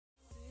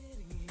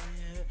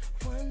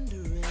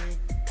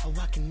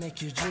can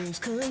make your dreams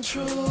come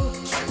true.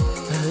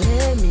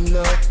 Let me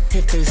know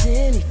if there's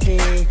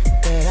anything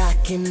that I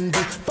can do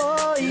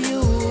for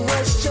you.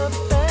 What's your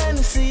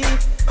fantasy?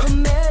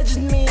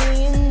 Imagine me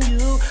and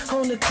you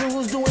on the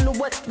cruise doing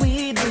what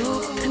we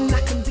do, and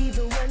I can be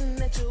the one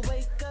that you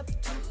wake up to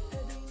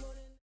every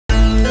morning.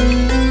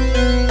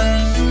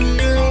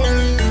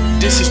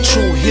 This is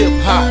true hip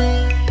hop,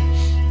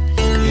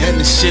 and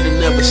this shit'll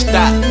never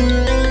stop.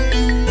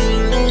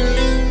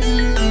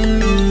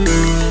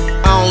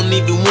 I don't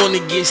even wanna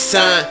get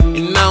signed,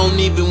 and I don't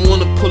even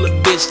wanna pull a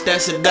bitch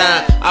that's a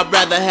dime. I'd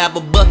rather have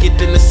a bucket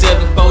than a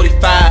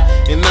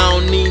 745, and I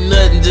don't need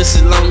nothing just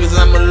as long as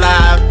I'm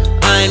alive.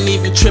 I ain't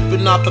even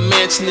tripping off a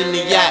mansion in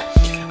the yacht.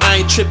 I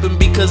ain't tripping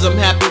because I'm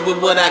happy with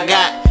what I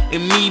got,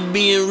 and me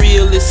being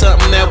real is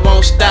something that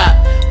won't stop.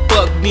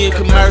 Fuck being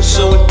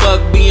commercial and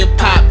fuck being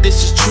pop.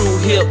 This is true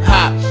hip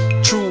hop,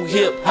 true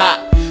hip hop,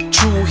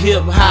 true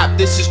hip hop.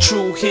 This is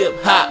true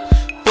hip hop.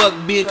 Fuck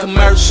being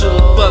commercial,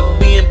 fuck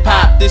being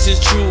pop. This is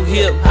true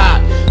hip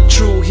hop,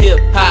 true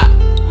hip hop.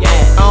 Yeah.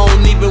 I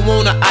don't even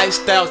want an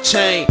iced out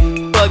chain.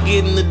 Fuck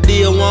getting the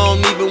deal, I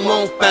don't even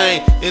want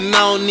fame, and I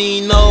don't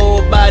need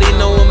nobody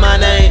knowing my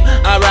name.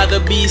 I'd rather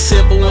be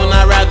simple and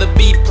I'd rather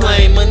be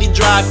plain. Money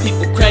drive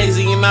people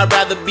crazy and I'd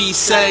rather be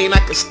sane. I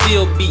could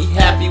still be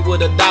happy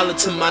with $1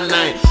 to my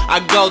name. I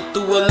go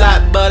through a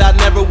lot but I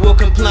never will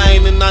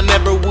complain, and I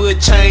never would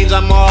change.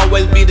 I'ma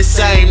always be the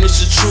same. This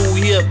is true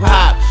hip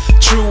hop,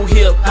 true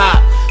hip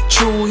hop,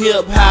 true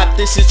hip hop.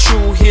 This is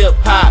true hip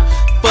hop.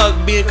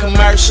 Fuck being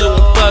commercial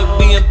and fuck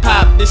being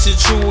pop. This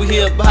is true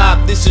hip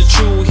hop, this is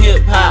true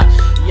hip hop.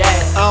 Yeah.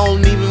 I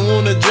don't even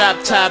wanna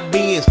drop top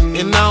bins,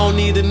 and I don't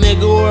need a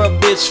nigga or a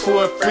bitch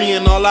for a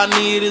friend. All I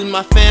need is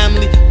my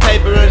family,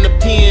 paper and a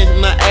pen,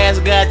 and I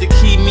ask God to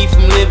keep me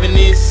from living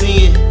in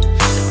sin.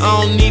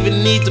 I don't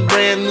even need the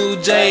brand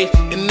new J,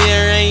 and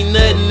there ain't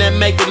nothing that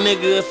make a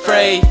nigga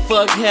afraid.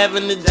 Fuck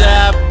having a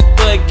job,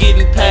 fuck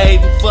getting paid,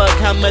 and fuck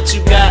how much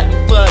you got,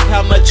 and fuck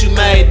how much you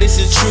made. This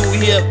is true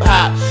hip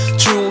hop,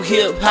 true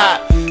hip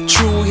hop,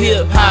 true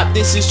hip hop.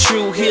 This is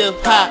true hip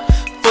hop.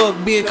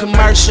 Fuck being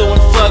commercial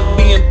and fuck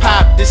being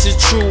pop. This is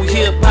true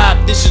hip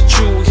hop, this is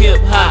true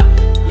hip hop.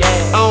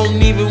 Yeah. I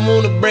don't even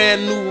want a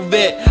brand new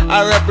vet.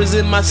 I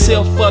represent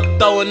myself, fuck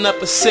throwing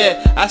up a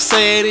set. I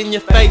say it in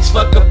your face,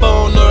 fuck a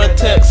phone or a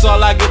text.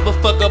 All I give a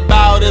fuck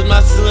about is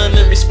my son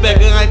and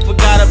respect. And I ain't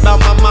forgot about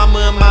my mama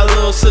and my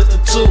little sister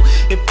too.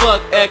 And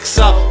fuck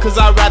XO, cause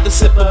I'd rather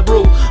sip a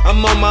brew.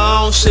 I'm on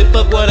my own shit,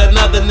 fuck what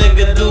another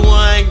nigga do.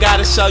 I ain't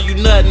gotta show you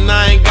nothing,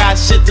 I ain't got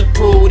shit to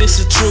prove. This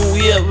is true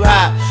hip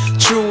hop,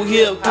 true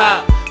hip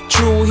hop,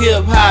 true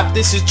hip hop.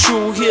 This is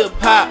true hip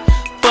hop.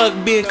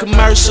 Fuck being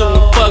commercial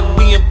and fuck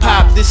being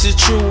pop. This is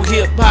true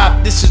hip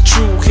hop, this is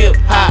true hip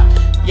hop.